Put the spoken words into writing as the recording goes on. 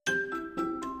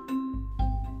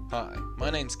Hi, my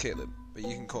name's Caleb, but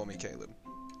you can call me Caleb.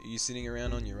 Are you sitting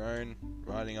around on your own,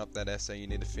 writing up that essay you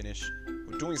need to finish,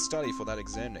 or doing study for that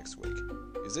exam next week?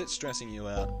 Is it stressing you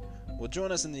out? Well,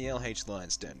 join us in the LH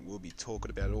Lion's Den. We'll be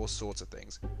talking about all sorts of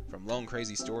things, from long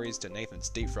crazy stories to Nathan's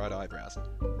deep fried eyebrows.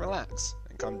 Relax,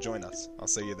 and come join us. I'll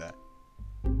see you there.